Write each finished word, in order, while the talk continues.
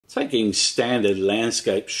Taking standard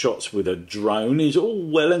landscape shots with a drone is all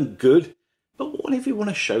well and good, but what if you want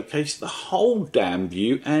to showcase the whole damn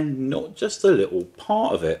view and not just a little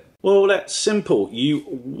part of it? Well, that's simple. You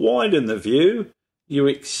widen the view, you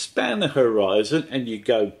expand the horizon, and you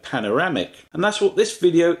go panoramic. And that's what this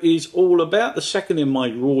video is all about, the second in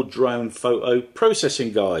my raw drone photo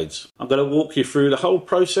processing guides. I'm going to walk you through the whole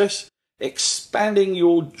process, expanding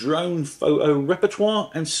your drone photo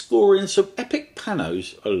repertoire and scoring some epic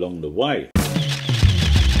panos along the way.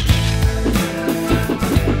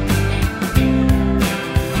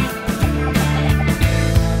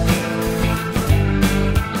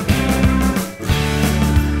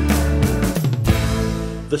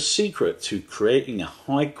 The secret to creating a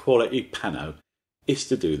high quality pano is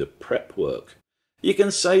to do the prep work. You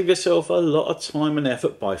can save yourself a lot of time and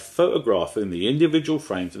effort by photographing the individual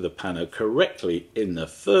frames of the pano correctly in the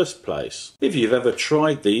first place. If you've ever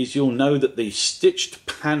tried these, you'll know that the stitched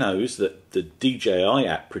panos that the DJI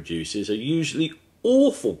app produces are usually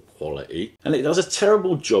awful quality, and it does a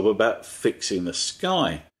terrible job about fixing the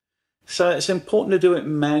sky. So it's important to do it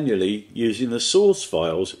manually using the source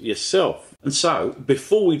files yourself. And so,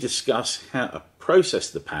 before we discuss how to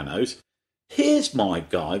process the panos, here's my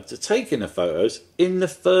guide to taking the photos in the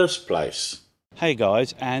first place. Hey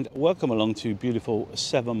guys, and welcome along to beautiful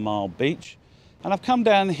 7 Mile Beach. And I've come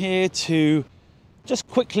down here to just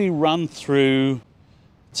quickly run through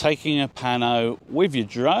taking a pano with your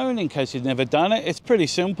drone in case you've never done it. It's pretty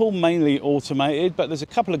simple, mainly automated, but there's a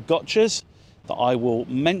couple of gotchas that I will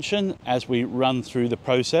mention as we run through the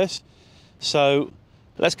process. So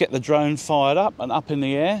let's get the drone fired up and up in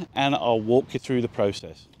the air, and I'll walk you through the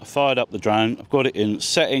process. I fired up the drone, I've got it in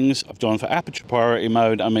settings, I've gone for aperture priority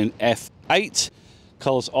mode, I'm in f8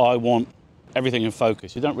 because I want everything in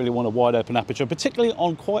focus. You don't really want a wide open aperture, particularly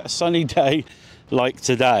on quite a sunny day like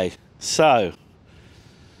today. So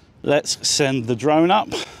let's send the drone up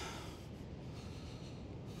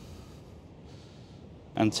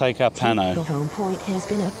and take our pano. The home point has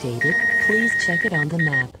been updated. Please check it on the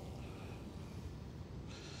map.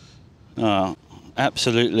 Oh,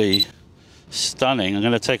 absolutely stunning. I'm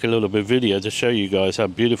going to take a little bit of video to show you guys how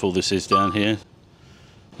beautiful this is down here.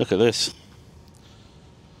 Look at this.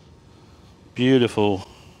 Beautiful.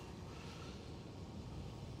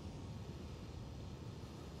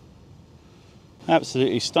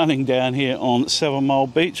 Absolutely stunning down here on 7 Mile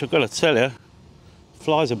Beach. I've got to tell you,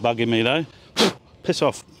 flies are bugging me though. Piss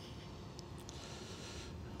off.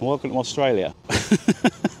 Welcome to Australia.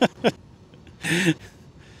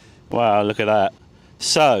 Wow, look at that.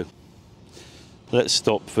 So, let's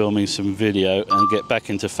stop filming some video and get back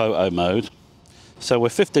into photo mode. So we're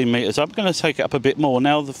 15 meters up. I'm going to take it up a bit more.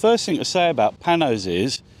 Now, the first thing to say about panos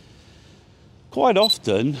is, quite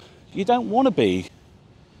often, you don't want to be,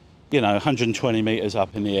 120 meters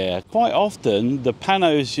up in the air. Quite often, the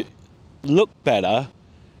panos look better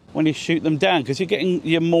when you shoot them down because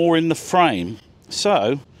you're more in the frame.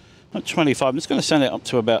 So, at 25, I'm just going to send it up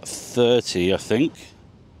to about 30, I think.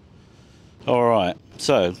 All right,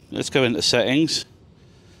 so let's go into settings,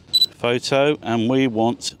 photo, and we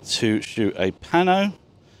want to shoot a pano,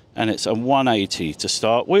 and it's a 180 to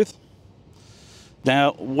start with.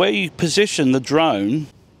 Now, where you position the drone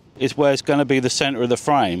is where it's going to be the center of the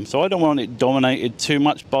frame. So I don't want it dominated too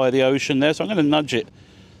much by the ocean there, so I'm going to nudge it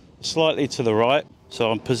slightly to the right. So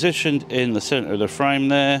I'm positioned in the center of the frame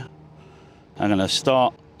there. I'm going to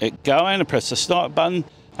start it going, I press the start button,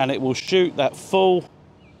 and it will shoot that full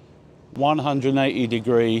 180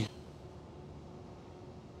 degree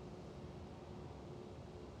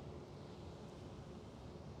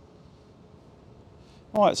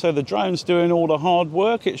Right, so the drone's doing all the hard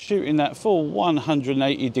work. It's shooting that full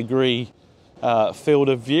 180 degree field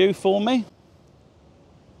of view for me.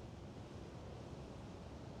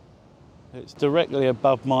 It's directly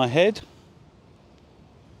above my head.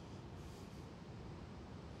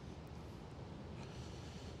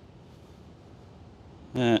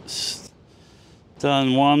 That's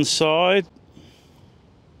done one side.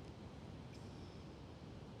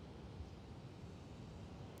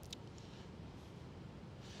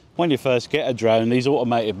 When you first get a drone, these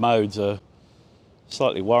automated modes are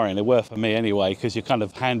slightly worrying. They were for me anyway, because you're kind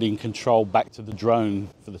of handing control back to the drone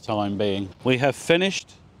for the time being. We have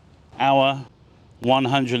finished our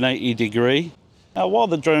 180 degree. Now, while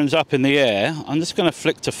the drone's up in the air, I'm just going to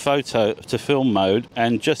flick to film mode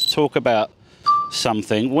and just talk about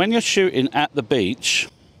something. When you're shooting at the beach,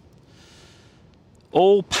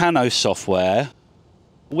 all pano software,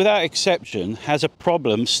 without exception, has a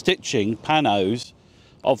problem stitching panos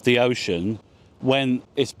of the ocean when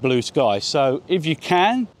it's blue sky. So if you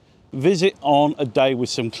can, visit on a day with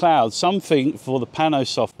some clouds, something for the Pano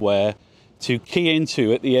software to key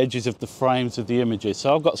into at the edges of the frames of the images.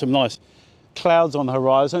 So I've got some nice clouds on the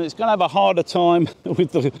horizon. It's going to have a harder time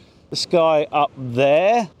with the sky up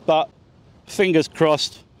there, but fingers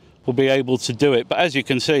crossed we'll be able to do it. But as you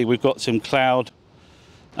can see, we've got some cloud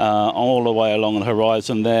all the way along the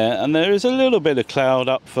horizon there, and there is a little bit of cloud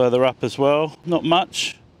up further up as well, not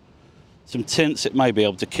much. Some tints, it may be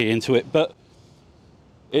able to key into it, but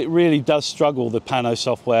it really does struggle, the Pano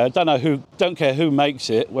software. Don't care who makes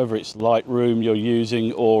it, whether it's Lightroom you're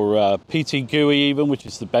using or PT GUI even, which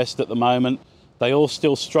is the best at the moment. They all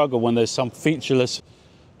still struggle when there's some featureless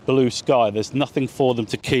blue sky. There's nothing for them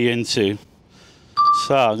to key into.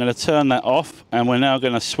 So I'm going to turn that off, and we're now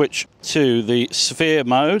going to switch to the sphere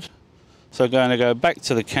mode. So I'm going to go back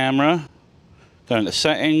to the camera, go into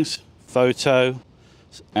settings, photo,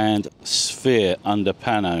 and sphere under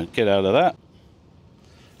Pano. Get out of that.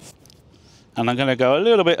 And I'm going to go a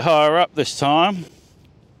little bit higher up this time,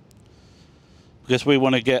 because we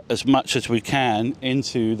want to get as much as we can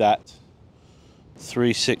into that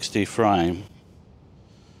 360 frame.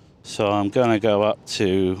 So I'm going to go up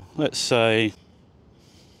to, let's say,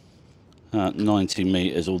 90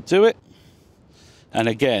 meters will do it. And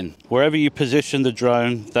again, wherever you position the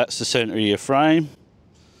drone, that's the center of your frame.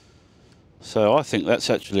 So I think that's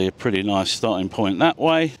actually a pretty nice starting point that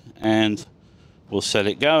way, and we'll set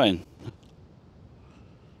it going.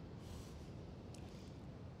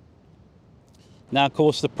 Now, of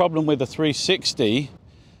course, the problem with the 360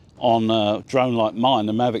 on a drone like mine,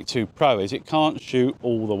 the Mavic 2 Pro, is it can't shoot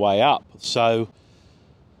all the way up. So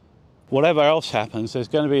whatever else happens, there's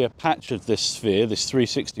going to be a patch of this sphere, this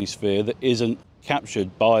 360 sphere, that isn't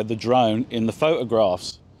captured by the drone in the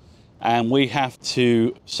photographs. And we have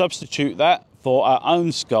to substitute that for our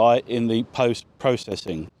own sky in the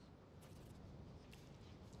post-processing.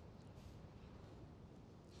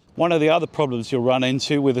 One of the other problems you'll run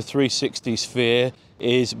into with a 360 sphere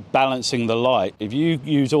is balancing the light. If you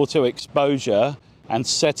use auto exposure and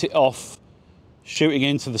set it off shooting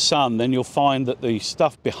into the sun, then you'll find that the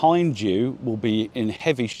stuff behind you will be in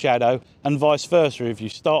heavy shadow, and vice versa. If you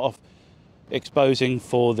start off exposing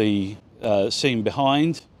for the scene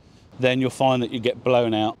behind, then you'll find that you get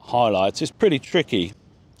blown out highlights. It's pretty tricky.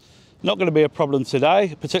 Not going to be a problem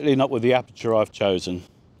today, particularly not with the aperture I've chosen.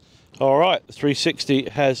 All right, the 360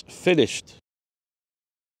 has finished.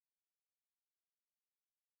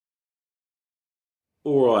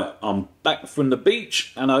 All right, I'm back from the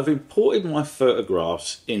beach, and I've imported my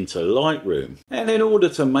photographs into Lightroom. And in order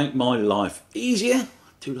to make my life easier, I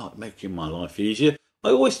do like making my life easier, I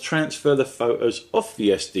always transfer the photos off the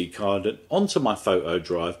SD card and onto my photo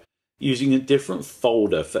drive using a different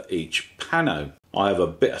folder for each Pano. I have a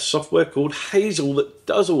bit of software called Hazel that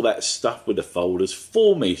does all that stuff with the folders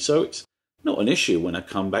for me, so it's not an issue when I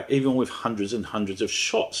come back, even with hundreds and hundreds of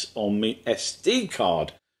shots on my SD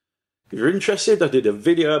card. If you're interested, I did a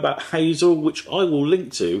video about Hazel, which I will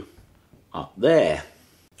link to up there.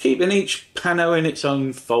 Keeping each Pano in its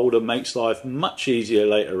own folder makes life much easier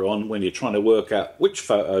later on when you're trying to work out which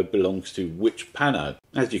photo belongs to which Pano.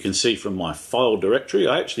 As you can see from my file directory,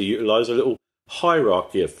 I actually utilise a little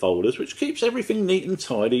hierarchy of folders, which keeps everything neat and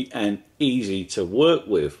tidy and easy to work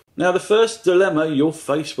with. Now, the first dilemma you'll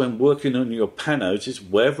face when working on your Panos is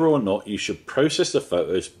whether or not you should process the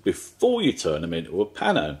photos before you turn them into a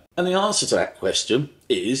Pano. And the answer to that question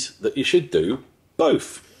is that you should do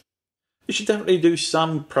both. You should definitely do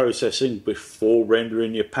some processing before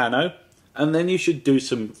rendering your Pano, and then you should do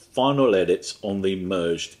some final edits on the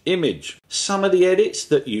merged image. Some of the edits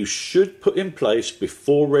that you should put in place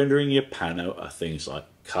before rendering your Pano are things like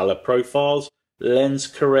color profiles, lens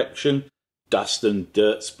correction, dust and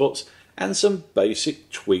dirt spots, and some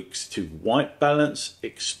basic tweaks to white balance,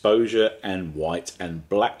 exposure, and white and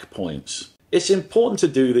black points. It's important to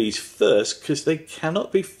do these first because they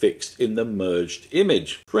cannot be fixed in the merged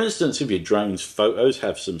image. For instance, if your drone's photos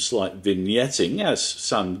have some slight vignetting, as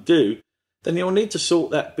some do, then you'll need to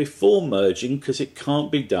sort that before merging because it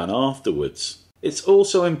can't be done afterwards. It's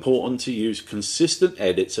also important to use consistent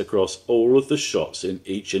edits across all of the shots in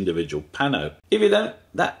each individual Pano. If you don't,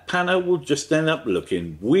 that Pano will just end up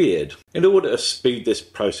looking weird. In order to speed this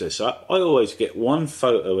process up, I always get one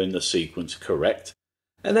photo in the sequence correct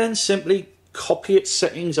and then simply copy its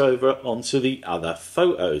settings over onto the other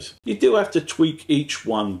photos. You do have to tweak each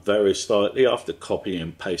one very slightly after copying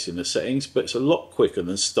and pasting the settings, but it's a lot quicker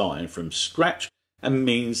than starting from scratch and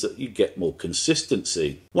means that you get more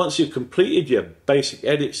consistency. Once you've completed your basic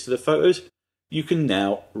edits to the photos, you can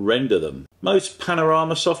now render them. Most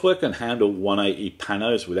Panorama software can handle 180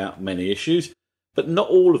 Panos without many issues, but not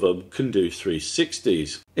all of them can do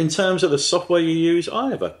 360s. In terms of the software you use, I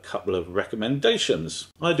have a couple of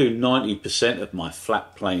recommendations. I do 90% of my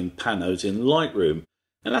flat plane panos in Lightroom,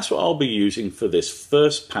 and that's what I'll be using for this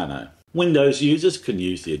first pano. Windows users can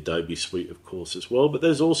use the Adobe suite of course as well, but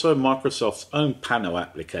there's also Microsoft's own pano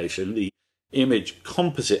application, the Image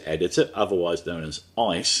Composite Editor, otherwise known as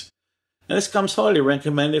ICE, and this comes highly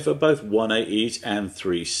recommended for both 180s and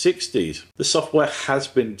 360s. The software has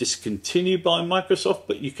been discontinued by Microsoft,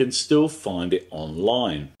 but you can still find it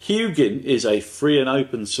online. Hugin is a free and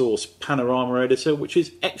open source panorama editor which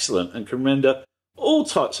is excellent and can render all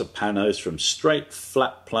types of panos from straight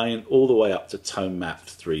flat plane all the way up to tone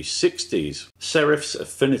mapped 360s. Serif's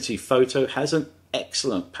Affinity Photo has an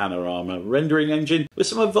excellent panorama rendering engine with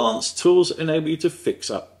some advanced tools that enable you to fix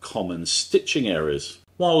up common stitching errors.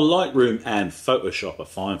 While Lightroom and Photoshop are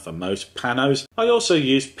fine for most panos, I also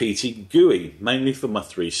use PT GUI, mainly for my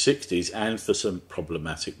 360s and for some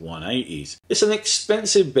problematic 180s. It's an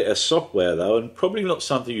expensive bit of software though, and probably not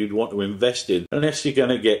something you'd want to invest in unless you're going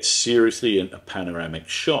to get seriously into panoramic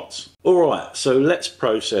shots. Alright, so let's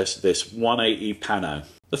process this 180 pano.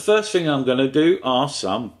 The first thing I'm going to do are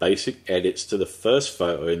some basic edits to the first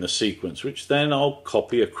photo in the sequence, which then I'll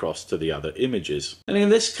copy across to the other images. And in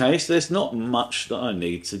this case, there's not much that I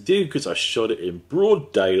need to do because I shot it in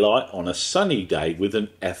broad daylight on a sunny day with an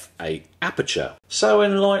f8 aperture. So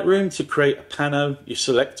in Lightroom, to create a pano, you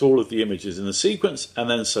select all of the images in the sequence and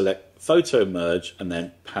then select Photo Merge and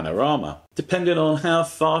then Panorama. Depending on how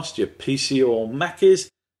fast your PC or Mac is,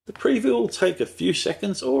 the preview will take a few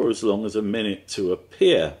seconds or as long as a minute to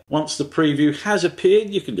appear. Once the preview has appeared,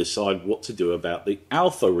 you can decide what to do about the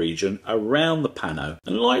alpha region around the pano,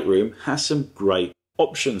 and Lightroom has some great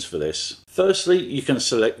options for this. Firstly, you can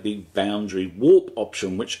select the boundary warp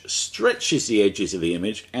option, which stretches the edges of the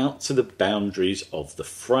image out to the boundaries of the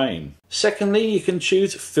frame. Secondly, you can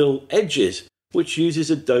choose fill edges, which uses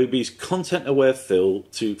Adobe's content-aware fill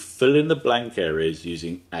to fill in the blank areas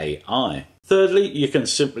using AI. Thirdly, you can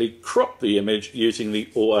simply crop the image using the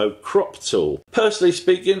auto crop tool. Personally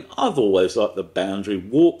speaking, I've always liked the boundary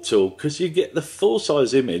warp tool because you get the full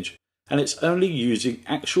size image and it's only using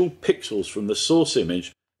actual pixels from the source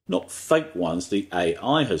image, not fake ones the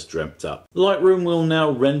AI has dreamt up. Lightroom will now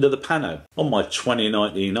render the pano. On my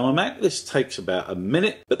 2019 iMac, this takes about a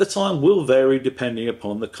minute, but the time will vary depending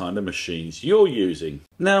upon the kind of machines you're using.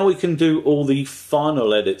 Now we can do all the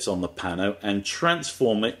final edits on the pano and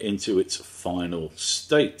transform it into its final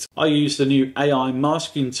state. I use the new AI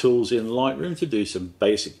masking tools in Lightroom to do some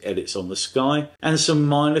basic edits on the sky and some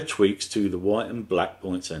minor tweaks to the white and black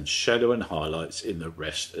points and shadow and highlights in the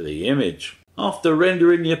rest of the image. After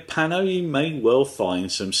rendering your pano, you may well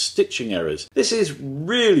find some stitching errors. This is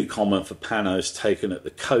really common for panos taken at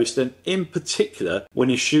the coast, and in particular when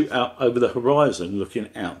you shoot out over the horizon looking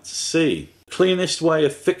out to sea. Cleanest way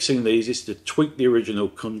of fixing these is to tweak the original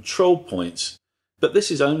control points, but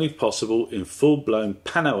this is only possible in full-blown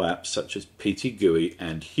pano apps such as PT GUI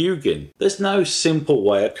and Hugin. There's no simple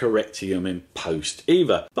way of correcting them in post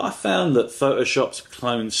either, but I found that Photoshop's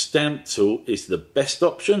clone stamp tool is the best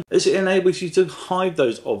option, as it enables you to hide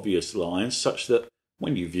those obvious lines such that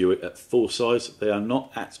when you view it at full size, they are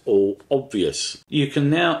not at all obvious. You can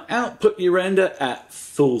now output your render at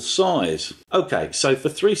full size. Okay, so for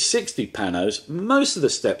 360 panos, most of the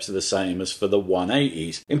steps are the same as for the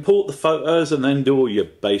 180s. Import the photos and then do all your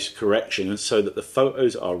base corrections so that the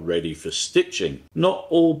photos are ready for stitching. Not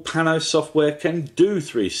all pano software can do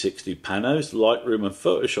 360 panos. Lightroom and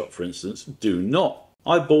Photoshop, for instance, do not.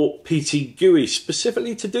 I bought PT GUI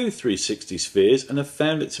specifically to do 360 spheres and have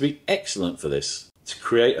found it to be excellent for this. To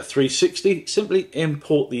create a 360, simply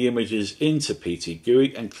import the images into PT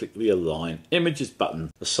GUI and click the Align Images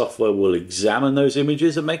button. The software will examine those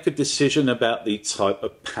images and make a decision about the type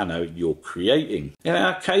of pano you're creating. In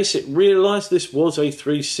our case, it realised this was a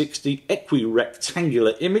 360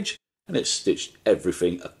 equirectangular image and it stitched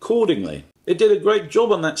everything accordingly. It did a great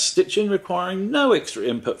job on that stitching, requiring no extra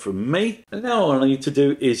input from me, and now all I need to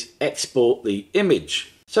do is export the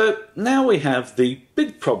image. So now we have the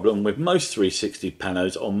big problem with most 360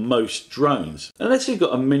 panos on most drones. Unless you've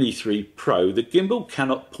got a Mini 3 Pro, the gimbal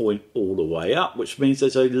cannot point all the way up, which means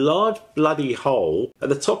there's a large bloody hole at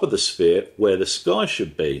the top of the sphere where the sky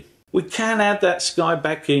should be. We can add that sky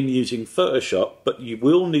back in using Photoshop, but you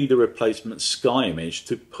will need a replacement sky image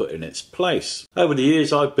to put in its place. Over the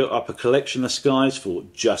years, I've built up a collection of skies for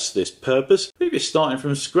just this purpose. If you're starting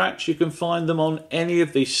from scratch, you can find them on any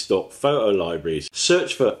of these stock photo libraries.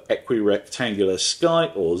 Search for equirectangular sky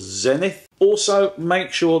or zenith. Also,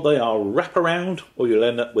 make sure they are wraparound or you'll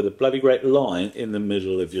end up with a bloody great line in the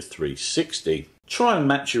middle of your 360. Try and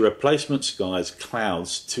match your replacement sky's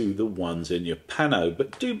clouds to the ones in your pano,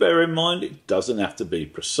 but do bear in mind it doesn't have to be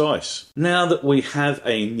precise. Now that we have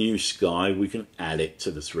a new sky, we can add it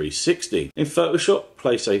to the 360. In Photoshop,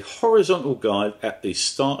 place a horizontal guide at the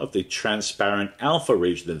start of the transparent alpha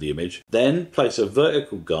region of the image, then place a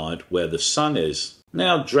vertical guide where the sun is.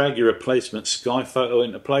 Now drag your replacement sky photo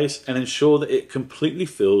into place and ensure that it completely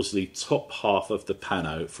fills the top half of the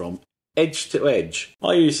pano from edge to edge.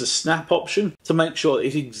 I use the snap option to make sure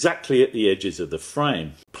it's exactly at the edges of the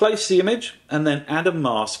frame. Place the image and then add a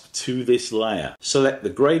mask to this layer. Select the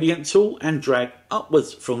gradient tool and drag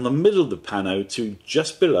upwards from the middle of the pano to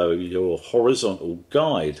just below your horizontal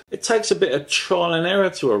guide. It takes a bit of trial and error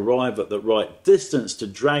to arrive at the right distance to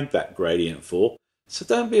drag that gradient for, so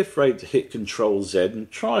don't be afraid to hit Ctrl Z and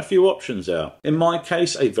try a few options out. In my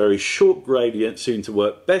case, a very short gradient seemed to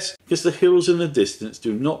work best because the hills in the distance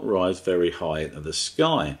do not rise very high into the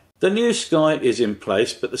sky. The new sky is in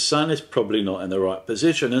place, but the sun is probably not in the right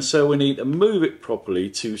position, and so we need to move it properly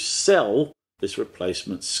to sell this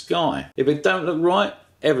replacement sky. If it don't look right,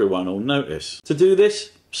 everyone will notice. To do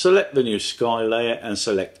this, select the new sky layer and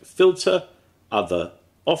select Filter, Other,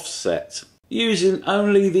 Offset. Using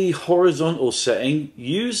only the horizontal setting,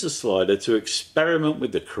 use the slider to experiment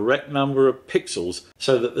with the correct number of pixels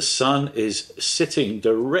so that the sun is sitting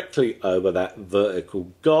directly over that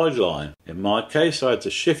vertical guideline. In my case, I had to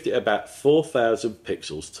shift it about 4,000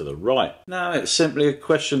 pixels to the right. Now it's simply a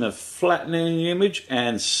question of flattening the image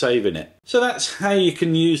and saving it. So that's how you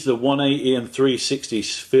can use the 180 and 360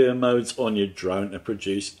 sphere modes on your drone to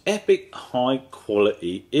produce epic high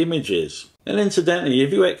quality images. And incidentally,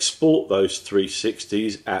 if you export those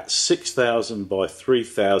 360s at 6,000 by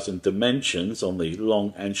 3,000 dimensions on the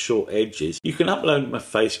long and short edges, you can upload them to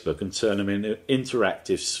Facebook and turn them into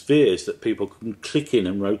interactive spheres that people can click in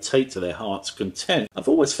and rotate to their heart's content. I've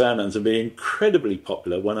always found them to be incredibly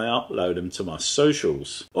popular when I upload them to my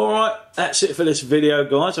socials. Alright, that's it for this video,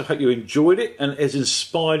 guys. I hope you enjoyed it and it has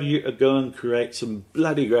inspired you to go and create some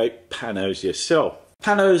bloody great panos yourself.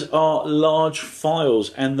 Panos are large files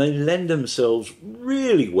and they lend themselves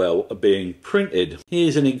really well to being printed.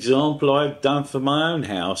 Here's an example I've done for my own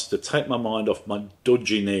house to take my mind off my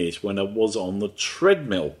dodgy knees when I was on the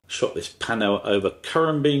treadmill. Shot this pano over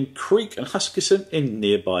Currambine Creek and Huskisson in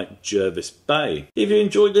nearby Jervis Bay. If you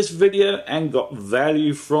enjoyed this video and got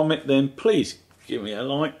value from it, then please give me a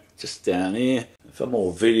like just down here. For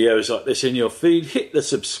more videos like this in your feed, hit the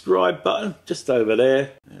subscribe button just over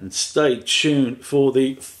there and stay tuned for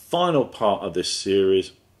the final part of this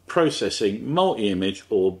series, processing multi-image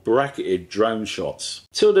or bracketed drone shots.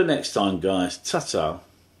 Till the next time, guys, ta-ta.